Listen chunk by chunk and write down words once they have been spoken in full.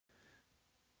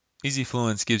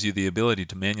EZFluence gives you the ability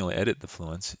to manually edit the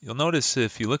fluence. You'll notice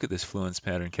if you look at this fluence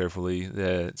pattern carefully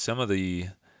that some of the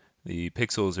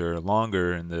pixels are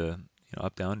longer in the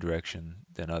up-down direction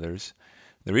than others.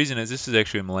 The reason is this is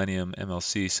actually a Millennium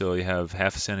MLC, so you have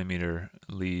half a centimeter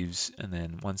leaves and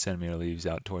then 1 centimeter leaves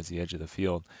out towards the edge of the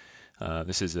field.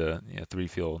 This is a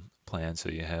three-field plan, so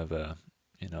you have a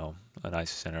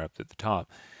nice center up at the top.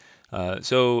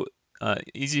 So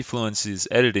EZFluence is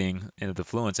editing into the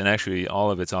fluence, and actually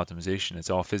all of its optimization, it's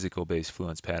all physical-based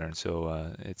fluence patterns,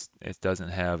 so it doesn't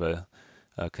have a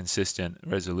consistent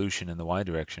resolution in the y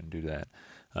direction due to that.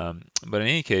 But in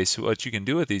any case, what you can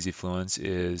do with EZFluence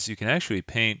is you can actually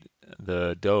paint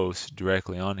the dose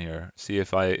directly on here. See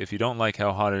if you don't like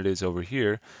how hot it is over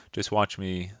here, just watch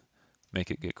me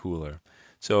make it get cooler.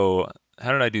 So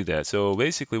how did I do that? So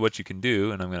basically what you can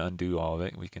do, and I'm going to undo all of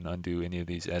it, we can undo any of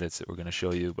these edits that we're going to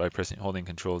show you by holding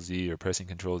Control Z or pressing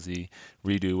Control Z,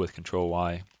 redo with Control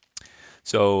Y.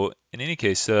 So in any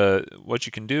case, what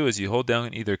you can do is you hold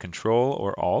down either Control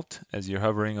or Alt as you're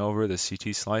hovering over the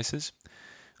CT slices.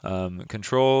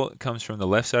 Control comes from the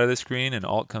left side of the screen and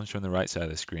Alt comes from the right side of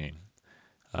the screen.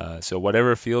 So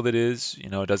whatever field it is,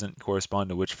 it doesn't correspond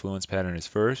to which fluence pattern is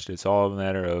first. It's all a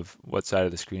matter of what side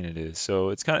of the screen it is. So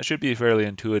it's should be fairly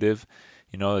intuitive.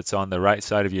 It's on the right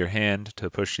side of your hand to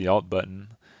push the Alt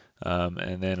button,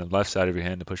 and then on the left side of your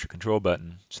hand to push the Control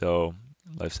button. So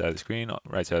left side of the screen,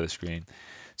 right side of the screen.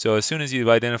 So as soon as you've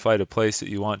identified a place that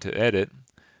you want to edit,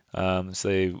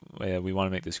 say we want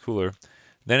to make this cooler,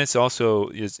 then it's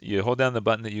also you hold down the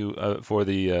button that you for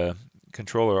the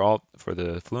Control or Alt for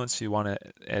the fluence you want to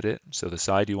edit, so the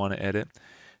side you want to edit,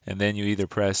 and then you either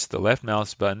press the left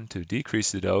mouse button to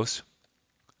decrease the dose,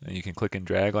 and you can click and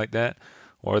drag like that,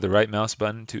 or the right mouse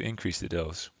button to increase the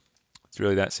dose. It's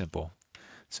really that simple.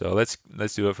 So let's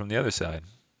do it from the other side,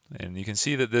 and you can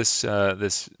see that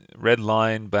this red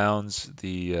line bounds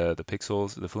the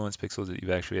pixels, the fluence pixels that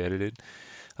you've actually edited.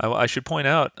 I should point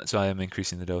out, so I am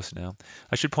increasing the dose now.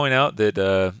 I should point out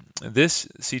that this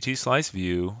CT slice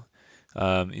view,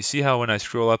 you see how when I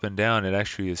scroll up and down, it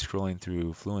actually is scrolling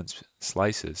through fluence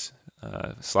slices,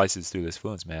 slices through this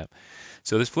fluence map.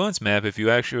 So this fluence map, if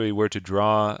you actually were to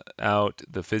draw out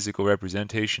the physical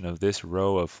representation of this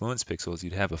row of fluence pixels,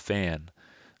 you'd have a fan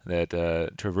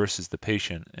that traverses the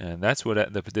patient, and that's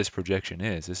what this projection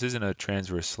is. This isn't a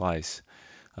transverse slice.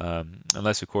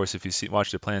 Unless, of course, if you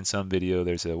watch the Plan Sum video,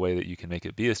 there's a way that you can make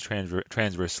it be a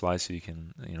transverse slice, so you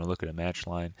can look at a match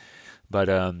line. But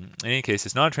in any case,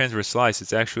 it's not a transverse slice.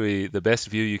 It's actually the best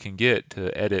view you can get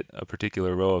to edit a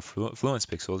particular row of fluence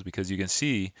pixels, because you can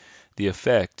see the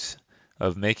effect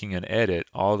of making an edit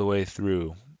all the way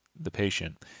through the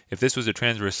patient. If this was a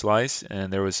transverse slice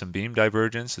and there was some beam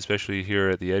divergence, especially here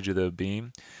at the edge of the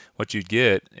beam, what you'd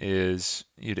get is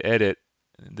you'd edit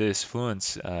these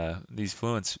fluence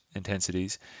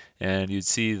intensities, and you'd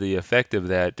see the effect of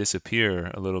that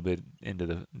disappear a little bit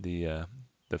into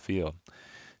the field.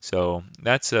 So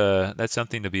that's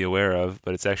something to be aware of,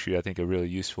 but it's actually, I think, a really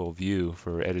useful view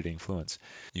for editing fluence.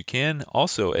 You can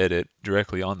also edit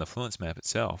directly on the fluence map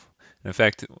itself. In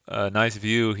fact, a nice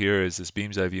view here is this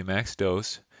beam's eye view max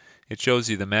dose. It shows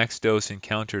you the max dose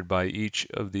encountered by each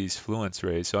of these fluence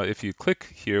rays. So if you click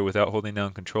here without holding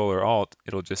down Control or Alt,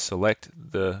 it'll just select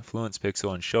the fluence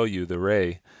pixel and show you the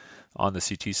ray on the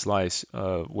CT slice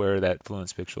where that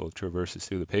fluence pixel traverses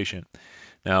through the patient.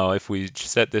 Now, if we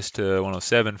set this to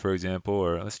 107, for example,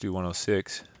 or let's do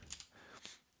 106,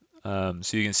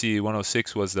 so you can see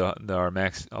 106 was our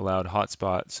max allowed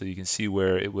hotspot, so you can see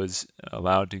where it was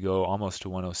allowed to go almost to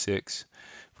 106.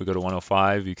 If we go to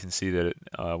 105, you can see that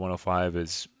 105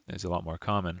 is a lot more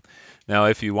common. Now,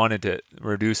 if you wanted to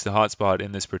reduce the hotspot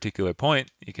in this particular point,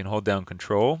 you can hold down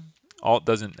Control. Alt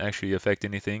doesn't actually affect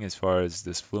anything as far as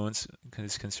this fluence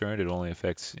is concerned. It only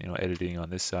affects editing on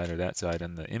this side or that side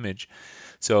in the image.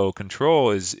 So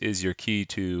Control is your key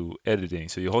to editing.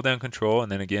 So you hold down Control,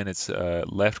 and then again it's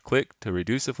left click to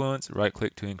reduce the fluence, right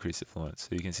click to increase the fluence. So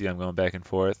you can see I'm going back and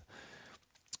forth,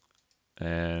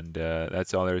 and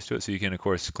that's all there is to it. So you can, of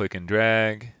course, click and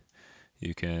drag.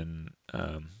 You can,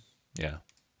 yeah,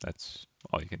 that's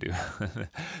all you can do.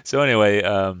 So anyway,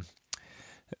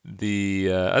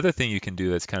 the other thing you can do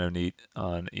that's kind of neat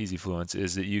on EZFluence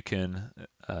is that you can,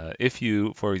 if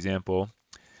you, for example,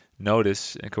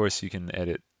 notice, of course, you can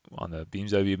edit on the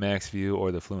beam's eye view max view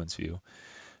or the fluence view.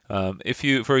 If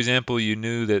you, for example, you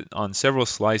knew that on several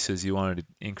slices you wanted to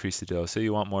increase the dose, say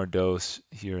you want more dose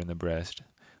here in the breast,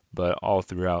 but all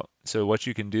throughout. So what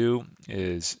you can do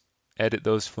is edit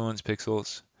those fluence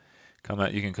pixels.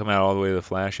 You can come out all the way to the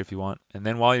flash if you want, and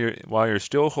then while you're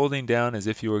still holding down as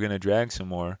if you were going to drag some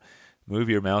more, move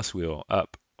your mouse wheel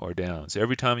up or down. So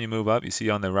every time you move up, you see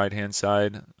on the right hand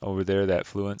side over there that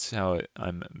fluence,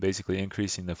 I'm basically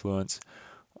increasing the fluence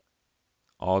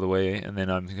all the way, and then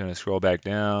I'm going to scroll back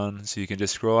down. So you can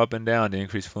just scroll up and down to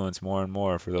increase fluence more and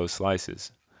more for those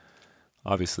slices.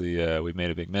 Obviously, we've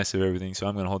made a big mess of everything, so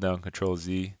I'm going to hold down Control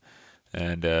Z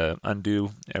and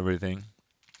undo everything.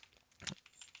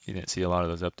 You didn't see a lot of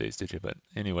those updates, did you? But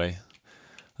anyway,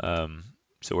 um,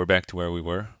 so we're back to where we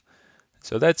were.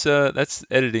 So that's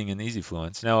editing in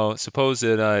EZFluence. Now suppose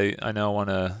that I now want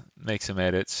to make some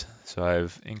edits. So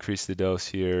I've increased the dose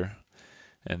here,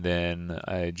 and then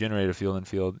I generate a field and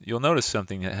field. You'll notice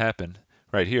something that happened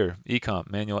right here, ecomp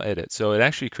manual edit. So it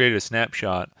actually created a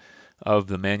snapshot of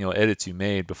the manual edits you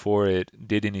made before it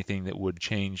did anything that would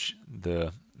change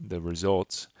the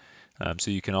results.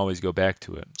 So you can always go back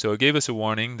to it. So it gave us a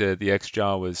warning that the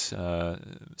XJAW was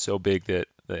so big that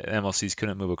the MLCs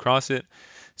couldn't move across it.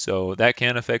 So that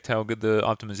can affect how good the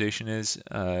optimization is.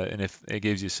 And if it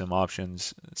gives you some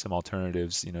options, some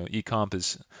alternatives, ecomp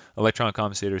is electron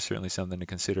compensator is certainly something to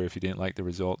consider if you didn't like the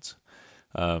results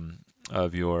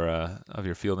of your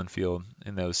field and field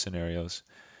in those scenarios.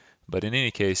 But in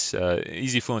any case,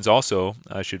 EZFluence also,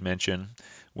 I should mention,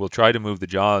 will try to move the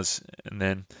jaws, and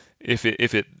then if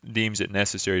it deems it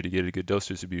necessary to get a good dose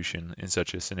distribution in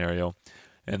such a scenario,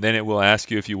 and then it will ask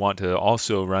you if you want to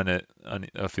also run it on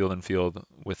a field and field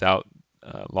without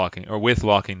locking or with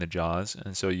locking the jaws,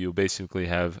 and so you basically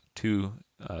have two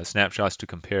snapshots to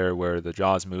compare where the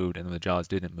jaws moved and the jaws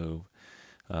didn't move.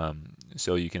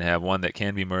 So you can have one that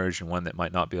can be merged and one that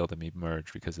might not be able to be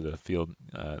merged because of the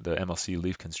MLC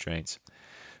leaf constraints.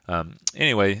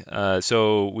 Anyway,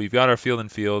 so we've got our field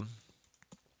and field,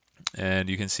 and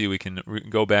you can see we can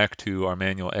go back to our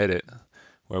manual edit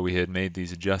where we had made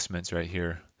these adjustments right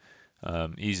here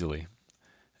easily.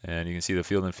 And you can see the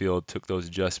field and field took those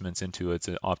adjustments into its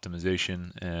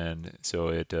optimization, and so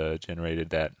it generated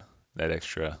that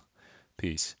extra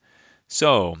piece.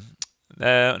 So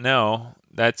now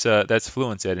that's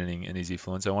Fluence editing in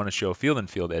EZFluence. I want to show field and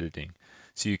field editing.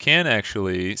 So you can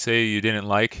actually say you didn't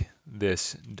like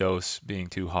this dose being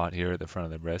too hot here at the front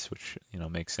of the breast, which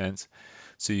makes sense.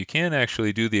 So you can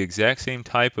actually do the exact same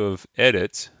type of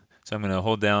edits. So I'm going to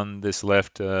hold down this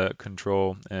left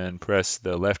control and press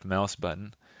the left mouse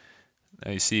button.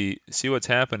 Now you see what's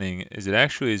happening is it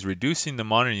actually is reducing the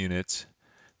monitor units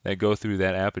that go through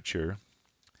that aperture,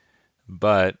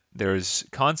 but there's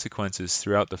consequences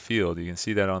throughout the field. You can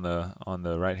see that on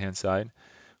the right hand side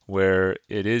where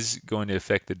it is going to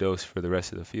affect the dose for the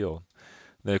rest of the field.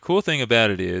 The cool thing about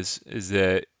it is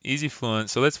that EZFluence,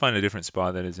 so let's find a different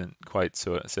spot that isn't quite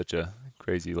such a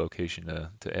crazy location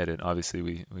to edit. Obviously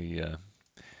we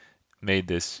made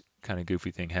this kind of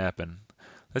goofy thing happen.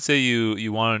 Let's say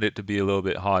you wanted it to be a little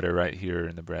bit hotter right here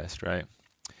in the breast, right?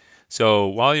 So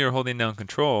while you're holding down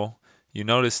control, you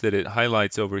notice that it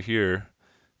highlights over here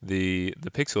the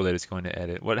pixel that it's going to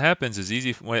edit. What happens is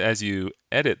as you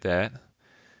edit that,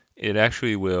 it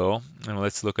actually will, and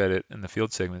let's look at it in the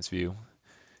field segments view,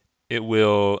 it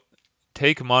will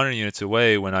take monitor units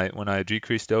away when I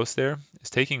decrease dose there. It's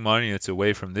taking monitor units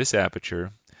away from this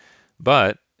aperture,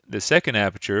 but the second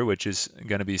aperture, which is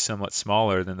going to be somewhat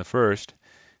smaller than the first,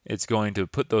 it's going to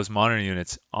put those monitor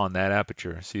units on that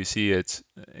aperture. So you see it's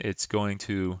going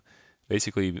to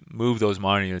basically move those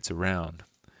monitor units around.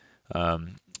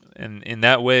 And in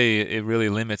that way, it really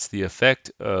limits the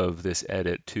effect of this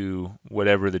edit to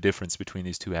whatever the difference between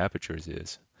these two apertures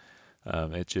is.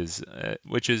 Which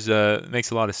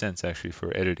makes a lot of sense actually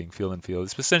for editing field and field.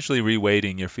 It's essentially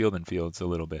reweighting your field and fields a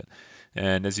little bit.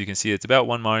 And as you can see, it's about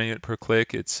 1 monitor unit per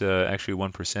click. It's actually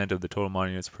 1% of the total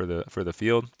monitor units for the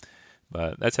field.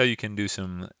 But that's how you can do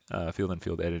some field and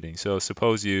field editing. So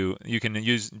suppose you can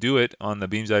do it on the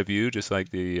beam's eye view, just like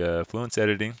the Fluence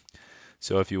editing.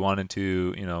 So if you wanted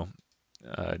to,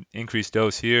 increase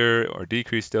dose here or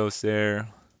decrease dose there,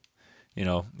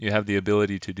 you have the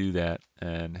ability to do that.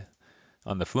 And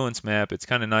on the Fluence map, it's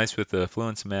kind of nice with the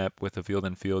Fluence map with the field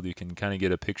and field. You can kind of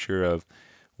get a picture of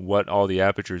what all the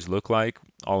apertures look like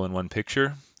all in one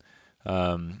picture.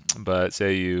 But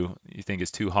say you think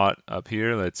it's too hot up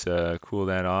here, let's cool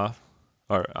that off.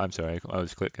 Or I'm sorry, I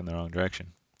was clicking the wrong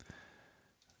direction.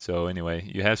 So anyway,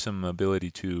 you have some ability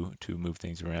to move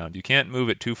things around. You can't move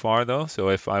it too far though. So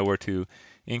if I were to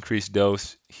increase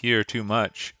dose here too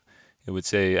much, it would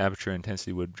say aperture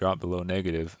intensity would drop below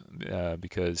negative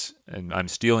because I'm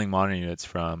stealing monitor units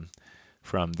from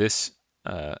this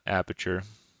aperture,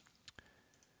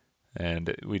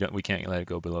 and we can't let it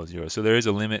go below 0. So there is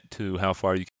a limit to how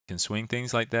far you can swing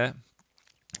things like that.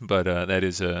 But that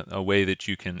is a way that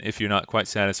you can, if you're not quite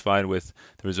satisfied with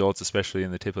the results, especially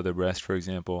in the tip of the breast, for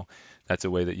example, that's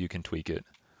a way that you can tweak it.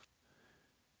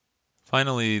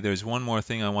 Finally, there's one more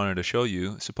thing I wanted to show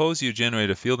you. Suppose you generate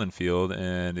a field and field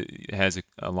and it has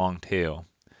a long tail.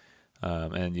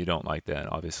 And you don't like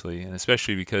that, obviously, and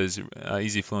especially because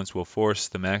EZFluence will force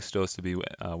the max dose to be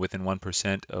within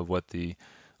 1% of what the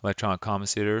electron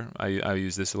compensator. I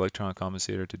use this electron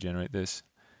compensator to generate this.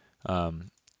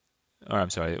 Um, or I'm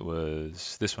sorry, it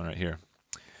was this one right here.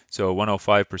 So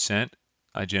 105%,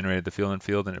 I generated the field and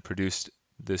field, and it produced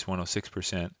this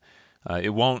 106%. It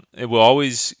will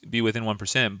always be within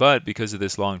 1%, but because of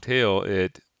this long tail,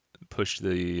 it pushed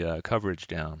the coverage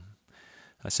down.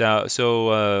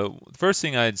 The first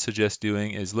thing I'd suggest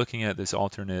doing is looking at this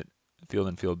alternate field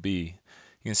and field B.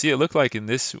 You can see it looked like in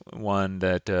this one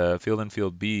that field and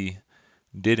field B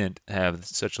didn't have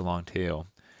such a long tail.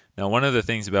 Now, one of the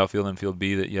things about field and field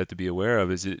B that you have to be aware of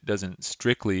is it doesn't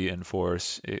strictly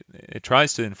enforce, it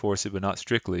tries to enforce it, but not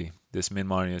strictly, this min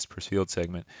monounits per field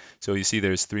segment. So you see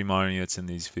there's 3 monounits in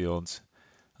these fields.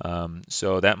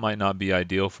 So that might not be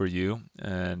ideal for you,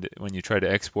 and when you try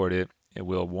to export it, it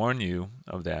will warn you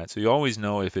of that. So you always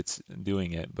know if it's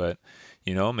doing it, but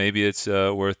maybe it's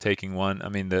worth taking one. I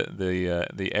mean,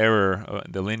 the error,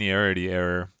 the linearity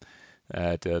error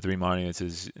at 3 monounits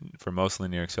is for most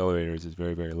linear accelerators is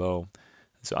very, very low.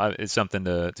 So it's something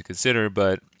to consider,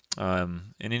 but in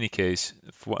any case,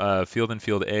 field and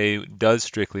field A does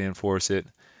strictly enforce it,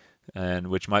 and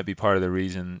which might be part of the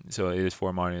reason. So it is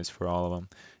 4 monounits for all of them.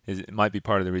 It might be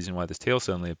part of the reason why this tail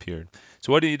suddenly appeared.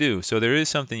 So what do you do? So there is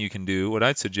something you can do. What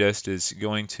I'd suggest is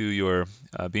going to your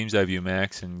Beam's Eye View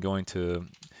Max and going to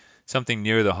something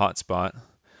near the hotspot.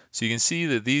 So you can see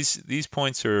that these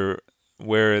points are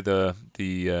where the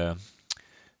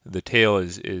tail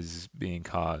is being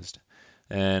caused.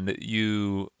 And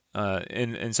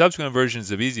in subsequent versions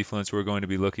of EZFluence, we're going to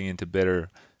be looking into better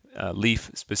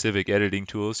leaf-specific editing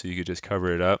tools, so you could just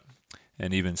cover it up,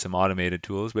 and even some automated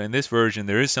tools. But in this version,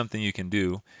 there is something you can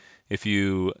do. If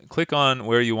you click on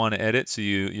where you want to edit, so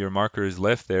your marker is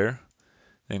left there,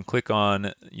 then click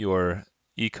on your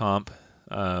ecomp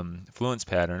fluence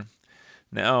pattern.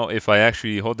 Now, if I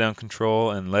actually hold down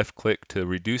Control and left click to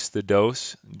reduce the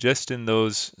dose, just in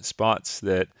those spots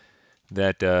that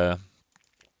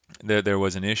there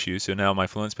was an issue. So now my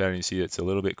fluence pattern, you see it's a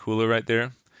little bit cooler right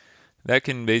there. That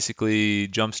can basically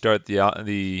jumpstart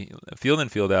the field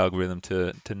and field algorithm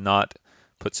to not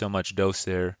put so much dose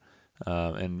there,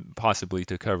 and possibly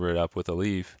to cover it up with a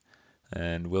leaf.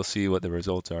 And we'll see what the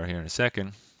results are here in a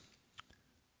second.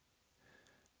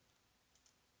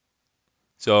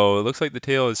 So it looks like the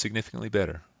tail is significantly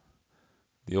better.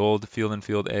 The old field and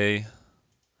field A,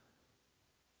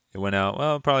 it went out,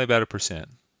 well, probably about 1%.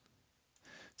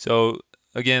 So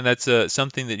again, that's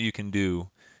something that you can do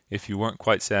if you weren't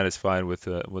quite satisfied with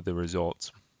the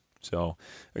results. So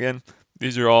again,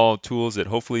 these are all tools that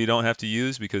hopefully you don't have to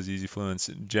use, because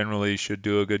EZFluence generally should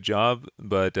do a good job.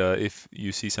 But if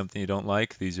you see something you don't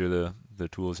like, these are the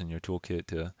tools in your toolkit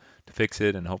to fix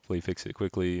it, and hopefully fix it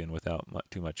quickly and without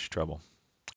too much trouble.